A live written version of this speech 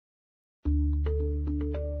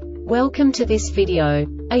Welcome to this video.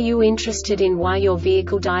 Are you interested in why your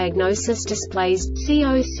vehicle diagnosis displays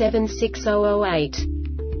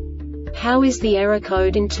C0760-08? How is the error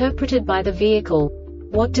code interpreted by the vehicle?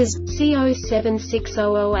 What does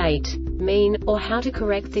C0760-08 mean, or how to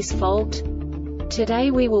correct this fault? Today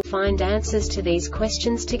we will find answers to these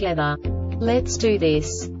questions together. Let's do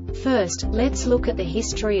this. First, let's look at the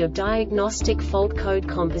history of diagnostic fault code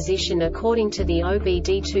composition according to the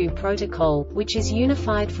OBD2 protocol, which is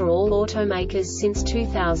unified for all automakers since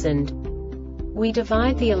 2000. We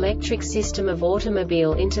divide the electric system of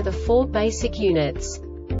automobile into the four basic units: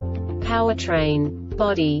 powertrain,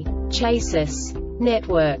 body, chassis,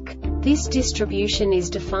 network. This distribution is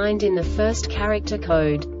defined in the first character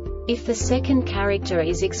code. If the second character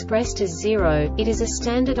is expressed as 0, it is a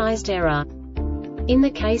standardized error. In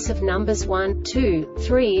the case of numbers 1, 2,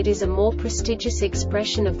 3, it is a more prestigious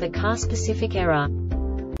expression of the car-specific error.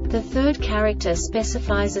 The third character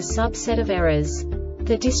specifies a subset of errors.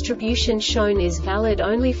 The distribution shown is valid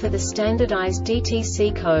only for the standardized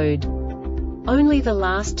DTC code. Only the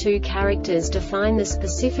last two characters define the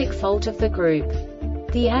specific fault of the group.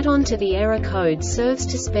 The add-on to the error code serves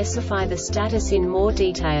to specify the status in more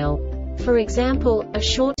detail. For example, a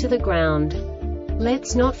short to the ground.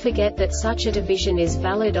 Let's not forget that such a division is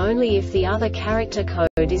valid only if the other character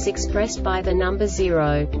code is expressed by the number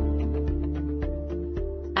 0.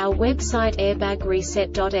 Our website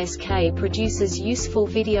airbagreset.sk produces useful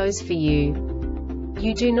videos for you.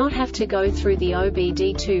 You do not have to go through the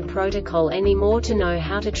OBD2 protocol anymore to know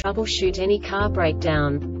how to troubleshoot any car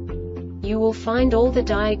breakdown. You will find all the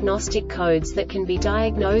diagnostic codes that can be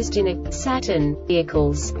diagnosed in a Saturn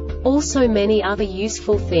vehicles. Also many other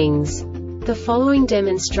useful things. The following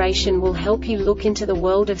demonstration will help you look into the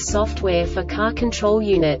world of software for car control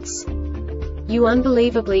units. You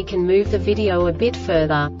unbelievably can move the video a bit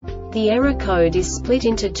further. The error code is split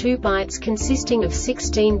into 2 bytes consisting of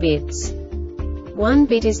 16 bits. 1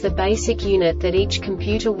 bit is the basic unit that each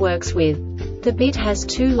computer works with. The bit has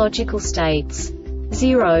 2 logical states: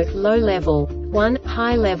 0, low level, 1,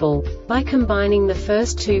 high level. By combining the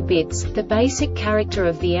first 2 bits, the basic character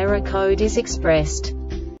of the error code is expressed.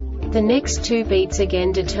 The next 2 beats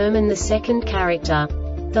again determine the second character.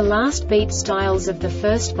 The last beat styles of the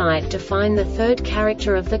first byte define the third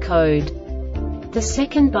character of the code. The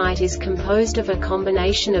second byte is composed of a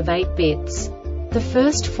combination of 8 bits. The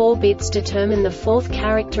first 4 bits determine the fourth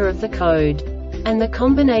character of the code. And the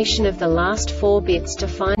combination of the last 4 bits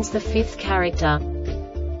defines the fifth character.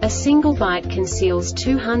 A single byte conceals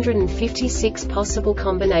 256 possible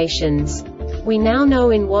combinations. We now know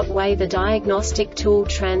in what way the diagnostic tool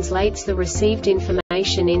translates the received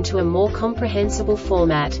information into a more comprehensible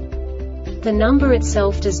format. The number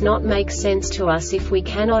itself does not make sense to us if we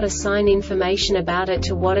cannot assign information about it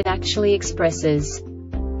to what it actually expresses.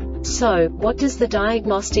 So, what does the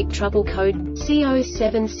Diagnostic Trouble Code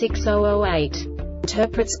C0760-08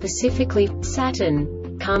 interpret specifically for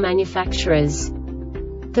Saturn car manufacturers?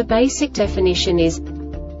 The basic definition is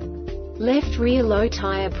left rear low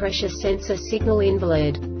tire pressure sensor signal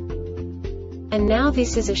invalid. And now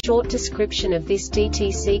this is a short description of this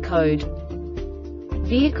DTC code.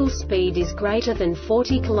 Vehicle speed is greater than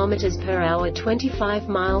 40 km/h, 25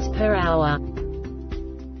 mph.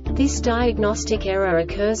 This diagnostic error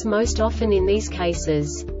occurs most often in these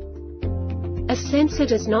cases: a sensor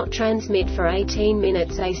does not transmit for 18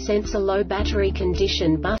 minutes. A sensor low battery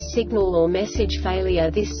condition, bus signal or message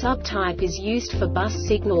failure. This subtype is used for bus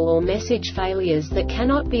signal or message failures that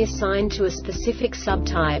cannot be assigned to a specific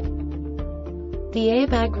subtype. The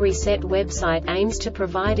Airbag Reset website aims to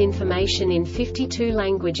provide information in 52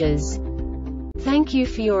 languages. Thank you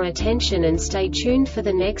for your attention and stay tuned for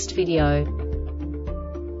the next video.